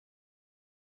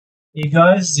Hey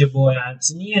guys, it's your boy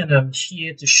Anthony, and I'm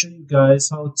here to show you guys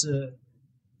how to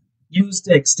use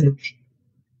the extension.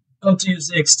 How to use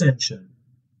the extension.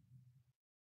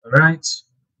 Alright?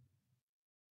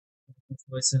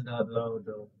 Voice in that loud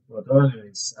though. But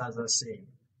anyways, as I say.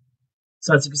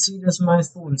 So as you can see, there's my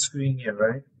phone screen here,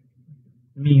 right?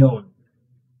 Mihon.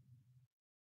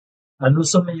 I know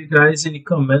some of you guys in the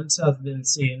comments have been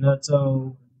saying that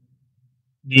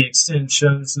the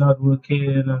extension's not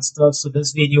working and stuff. So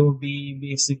this video will be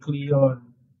basically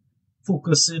on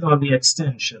focusing on the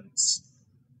extensions.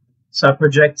 So I'm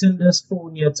projecting this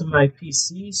phone here to my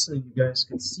PC so you guys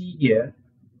can see here,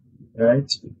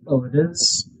 right? Oh, it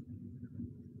is.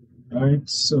 Alright,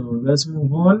 so let's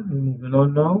move on. We're moving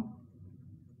on now.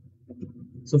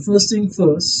 So first thing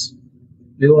first,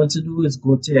 we want to do is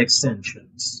go to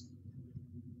extensions.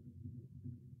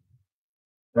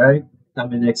 Right?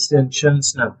 I'm in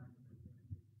extensions now.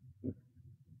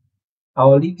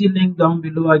 I'll leave the link down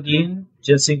below again,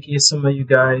 just in case some of you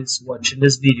guys watching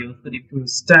this video for the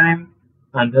first time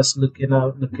and just looking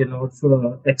out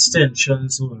for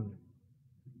extensions only.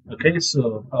 Okay,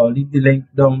 so I'll leave the link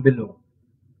down below.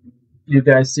 You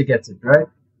guys to get it, right?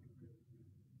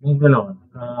 Moving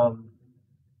on.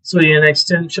 So in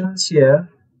extensions here,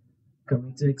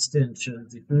 coming to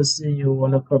extensions, the first thing you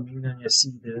want to come in and you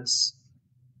see this,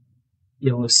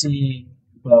 you will see,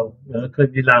 well, you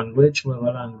click the language,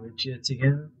 whatever language yet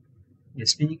again you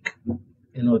speak,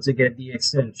 in order to get the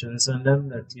extensions and them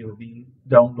that you'll be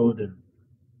downloading.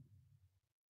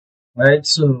 Right,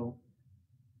 so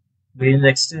we're in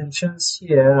extensions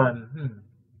here and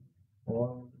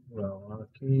oh, well,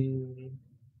 okay,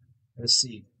 let's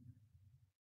see.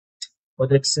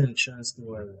 What extensions do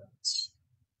I want?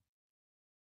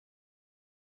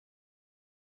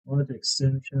 What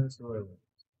extensions do I want?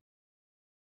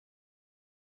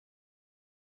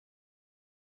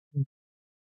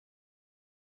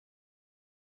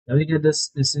 Let me get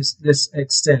this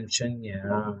extension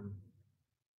here.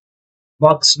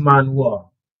 Boxman War.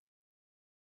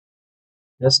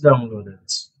 Let's download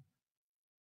it.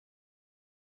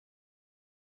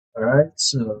 Alright,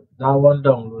 so that one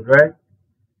download, right?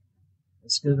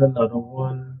 Let's get another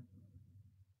one.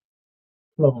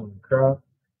 Clone crap.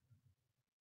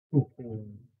 Cool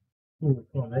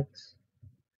comics.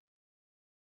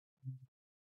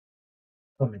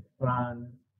 Comic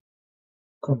fan.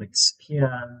 Comic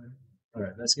scan.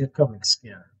 Alright, let's get comic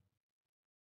scan.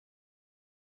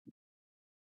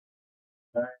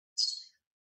 Alright.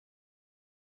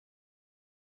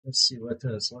 Let's see what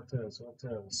else.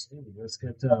 Ooh, let's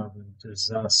get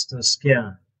disaster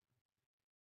scan.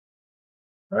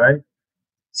 Alright.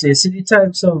 So you see the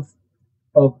types of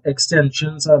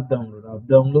extensions I've downloaded. I've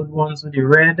downloaded ones with the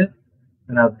red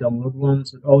and I've downloaded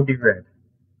ones without the red.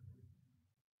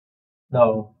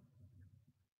 Now,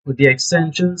 with the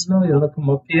extensions now, you want to come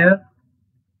up here.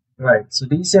 Right, so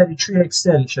these are the three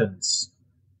extensions.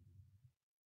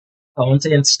 I want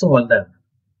to install them.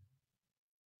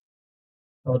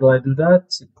 How do I do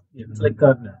that? You click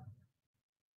on them.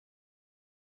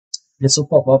 This will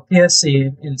pop up here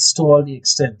saying install the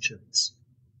extensions.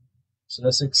 So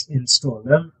let's install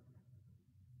them.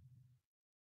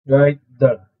 Right,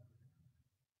 done.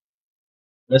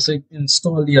 Let's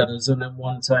install the others on them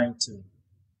one time too.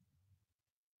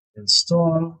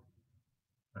 Install,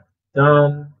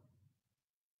 done.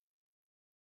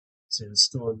 Let's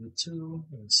install the two,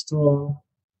 install,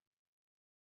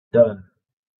 done.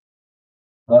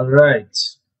 Alright,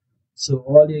 so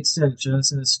all the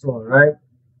extensions installed, right?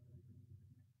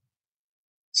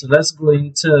 So let's go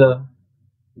into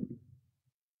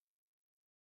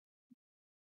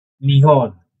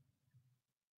Mihon.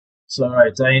 So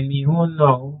alright, I'm in Mihon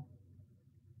now,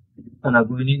 and I'm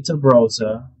going into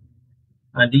browser,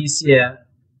 and these here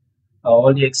are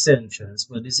all the extensions,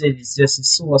 but this is just a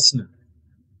source now.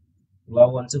 Well, I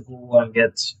want to go and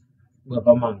get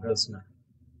whatever mangas now.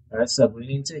 Alright, so I'm going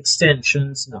into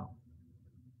extensions now.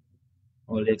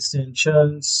 All the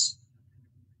extensions.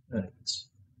 Right.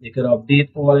 You can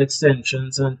update all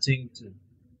extensions and things too.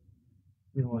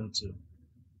 If you want to.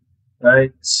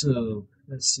 Right, so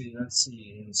let's see,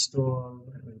 install.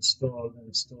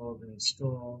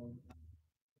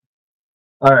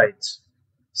 Alright,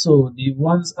 so the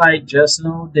ones I just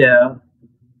know there,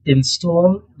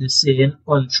 install the saying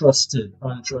untrusted,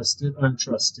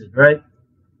 right?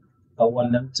 I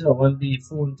want the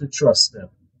phone to trust them.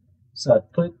 So I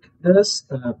click this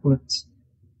and I put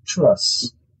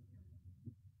trust.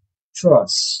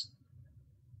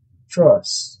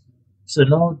 So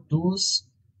now those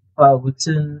are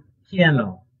within here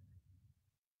now.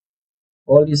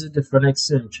 All these are different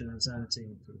extensions and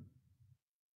things.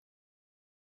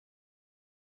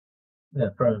 Yeah,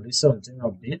 probably something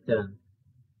updated then.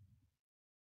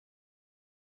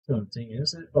 Something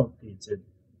is updated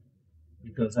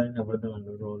because I never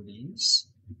download all these.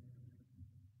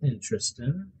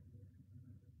 Interesting.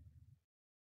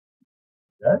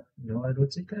 That? No, I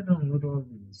don't think I download all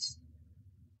these.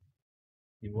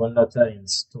 The one that I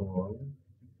install,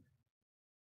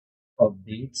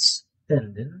 updates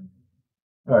pending.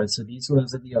 Alright, so these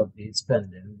ones are the updates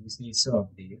pending. These need to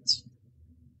update.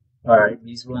 Alright,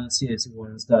 these ones here is the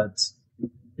ones that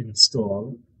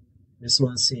install. This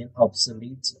one's saying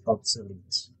obsolete,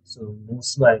 obsolete. So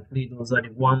most likely those are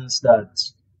the ones that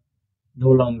no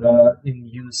longer in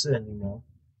use anymore.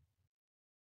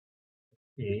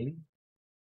 Okay,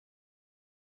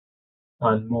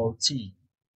 and multi.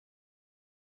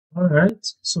 Alright,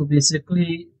 so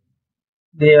basically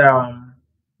they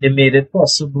made it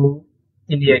possible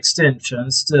in the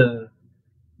extensions to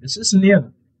this is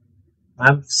new.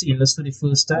 I'm seeing this for the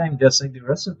first time, just like the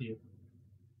rest of you.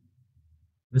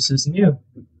 This is new.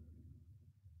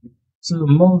 So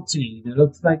multi, it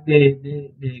looks like they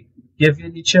give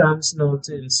you the chance now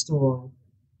to install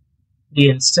the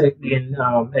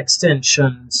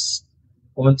extensions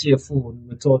onto your phone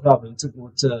without having to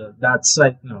go to that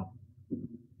site now.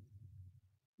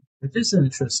 It is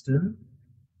interesting.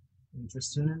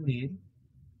 Interesting indeed.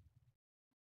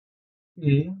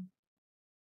 Okay,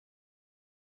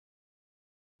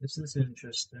 this is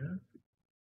interesting.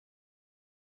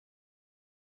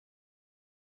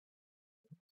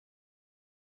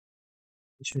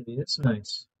 It really is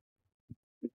nice.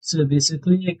 So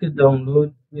basically you could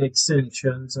download the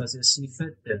extensions as you see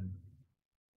fit then.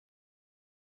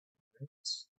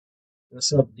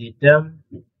 Just update them,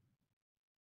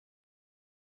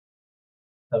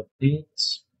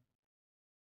 update,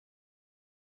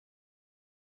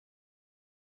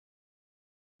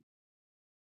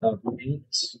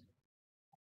 update.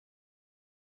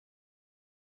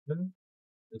 Hmm.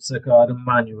 Looks like I had to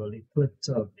manually click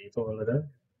to update all of them.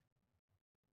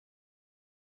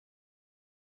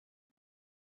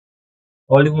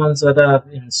 All the ones that I have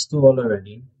installed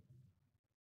already.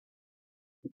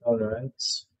 Alright.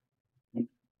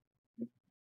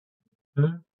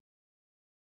 Hmm.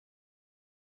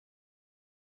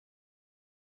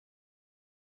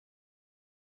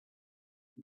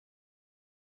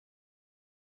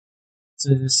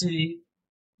 So you see,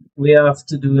 we have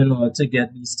to do in order to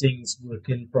get these things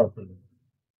working properly.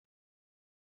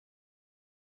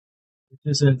 It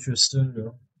is interesting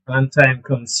though, and time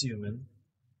consuming.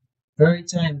 Very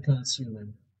time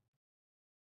consuming.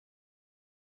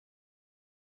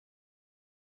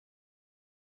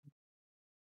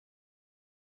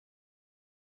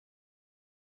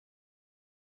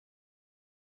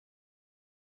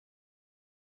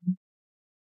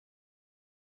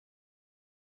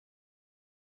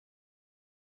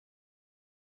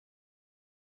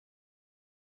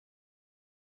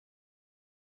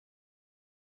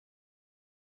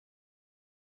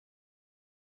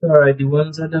 Alright, the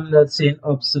ones of them that saying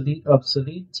obsolete,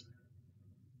 obsolete.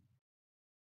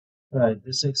 Alright,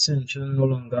 this extension no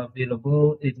longer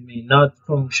available. It may not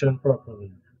function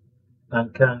properly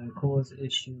and can cause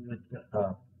issue with the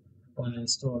app.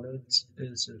 Uninstall it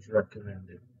is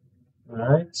recommended.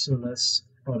 Alright, so let's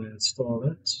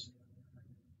uninstall it.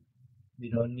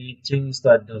 We don't need things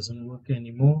that doesn't work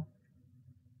anymore.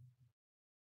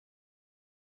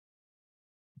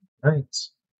 Right.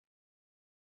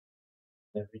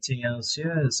 Everything else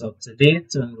here is up to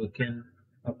date and working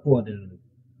accordingly.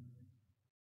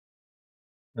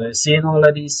 Now, seeing all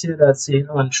of these here that's saying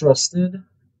untrusted.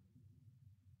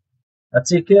 I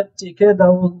take it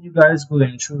that what you guys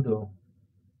going through though.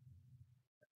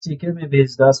 Take it maybe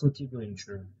that's what you're going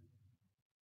through.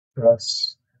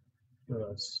 Trust,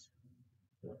 trust,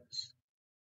 trust.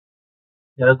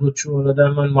 You gotta go through all of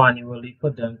them and manually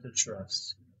put them to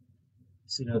trust.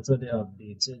 See until they're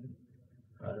updated.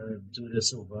 Do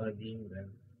this over again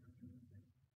then.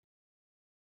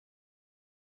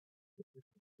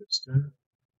 Interesting.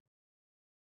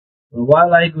 But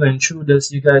while I going through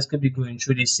this, you guys could be going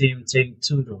through the same thing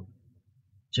too though.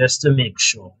 Just to make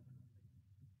sure.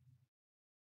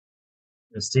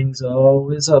 Because things are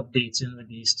always updating with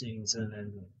these things and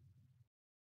then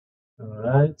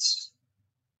alright.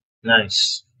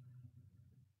 Nice.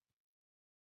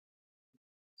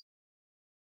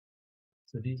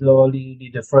 So these are all the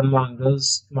different manga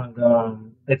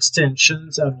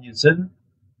extensions I'm using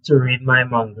to read my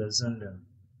mangas in them.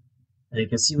 And you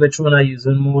can see which one I'm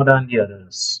using more than the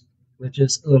others, which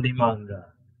is early manga.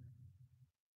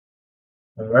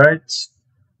 Alright.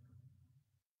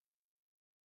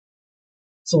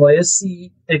 So I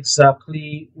see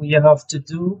exactly what you have to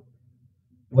do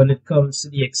when it comes to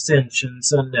the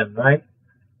extensions and them, right?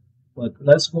 But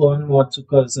let's go on more to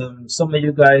because some of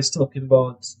you guys talking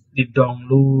about the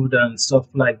download and stuff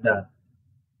like that.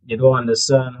 You don't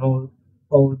understand how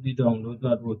the download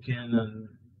not working and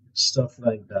stuff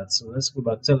like that. So let's go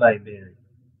back to library.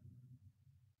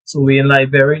 So we're in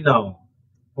library now.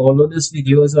 All of this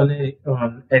video is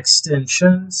on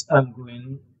extensions. I'm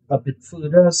going a bit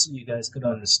further so you guys can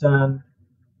understand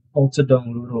how to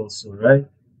download also, right?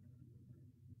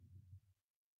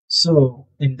 So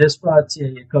in this part here,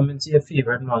 you come into your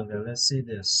favorite manga, let's say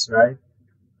this, right?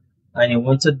 And you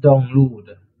want to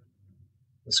download.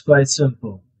 It's quite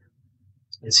simple.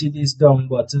 You see these down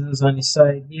buttons on the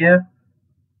side here,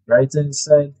 right on the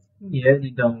side here,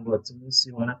 the down buttons,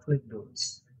 you want to click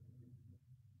those,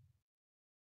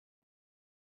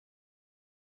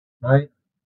 right?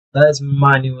 That's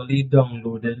manually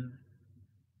downloading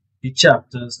the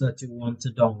chapters that you want to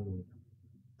download.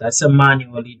 That's a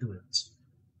manually do it,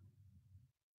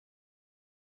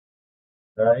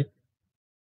 right?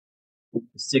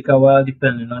 It's take a while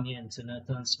depending on the internet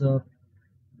and stuff.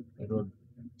 It'll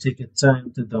take your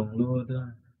time to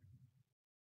download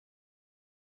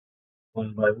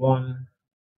one by one.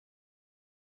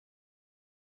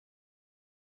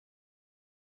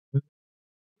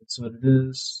 That's what it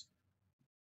is.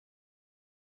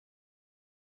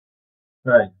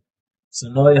 Right. So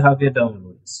now you have your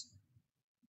downloads.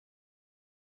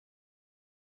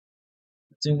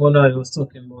 I think when I was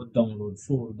talking about download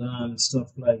folder and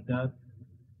stuff like that,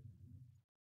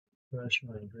 fresh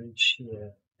migrate,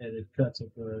 share, edit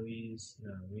categories.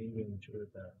 No, we ain't going through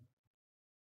that.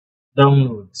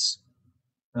 Downloads.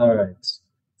 Alright.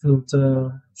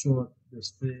 Filter, short,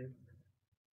 display,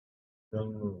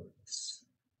 downloads.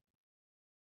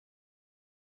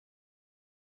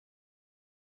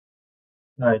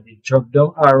 Alright, the drop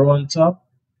down arrow on top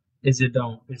is your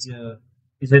downloads.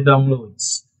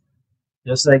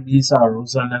 Just like these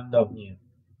arrows on them down here.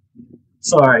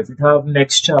 So alright, it have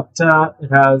next chapter, it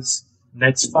has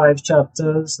next 5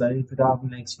 chapters. Like if it have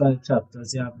next 5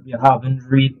 chapters you haven't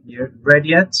read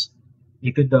yet,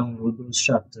 you could download those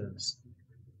chapters.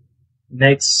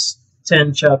 Next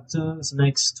 10 chapters,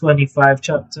 next 25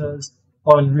 chapters,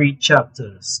 unread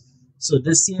chapters. So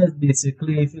this here is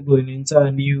basically if you're going into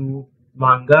a new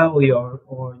manga or you're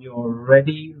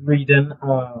already reading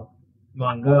a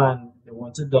manga and you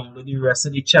want to download the rest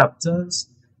of the chapters,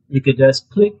 you could just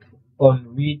click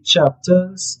on read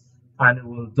chapters and it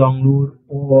will download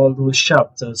all those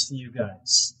chapters for you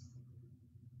guys.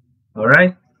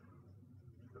 Alright?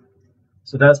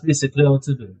 So that's basically how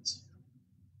to do it.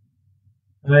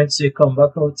 Alright, so you come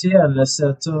back out here and let's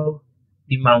settle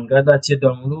the manga that you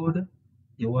download.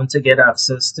 You want to get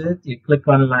access to it, you click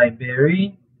on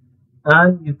library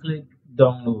and you click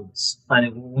downloads and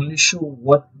it will only show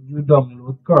what you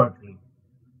download currently.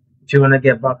 If you want to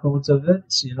get back out of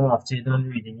it, after you're done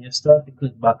reading your stuff, you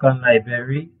click back on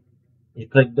library, you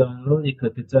click download, you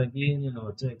click it again,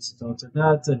 to exit out of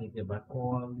that, and you get back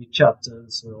all the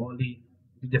chapters or all the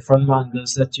different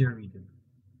mangas that you're reading.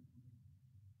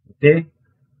 Okay?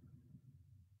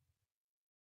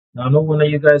 Now I know one of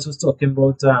you guys was talking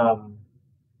about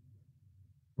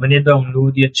when you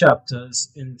download your chapters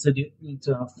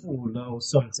into a folder or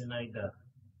something like that.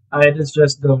 I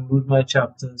just download my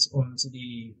chapters onto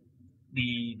the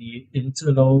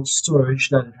internal storage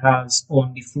that it has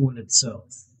on the phone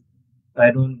itself.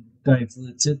 I don't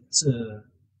divert it to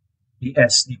the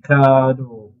SD card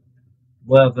or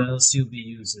whatever else you'll be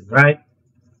using, right?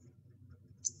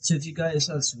 So if you guys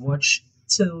have watched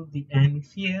till the end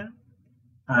here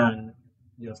and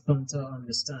you have come to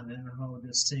understanding how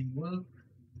this thing works,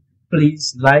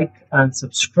 please like and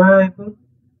subscribe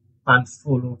and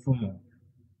follow for more.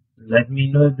 Let me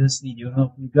know if this video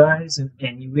helped you guys in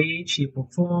any way, shape or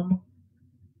form.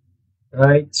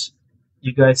 Right?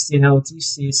 You guys stay healthy,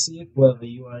 stay safe wherever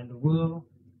you are in the world.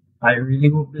 I really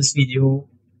hope this video,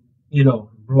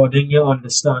 broaden your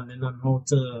understanding on how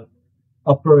to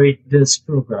operate this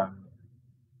program.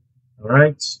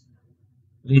 Alright?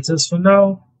 Latest for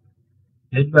now.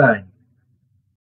 Goodbye.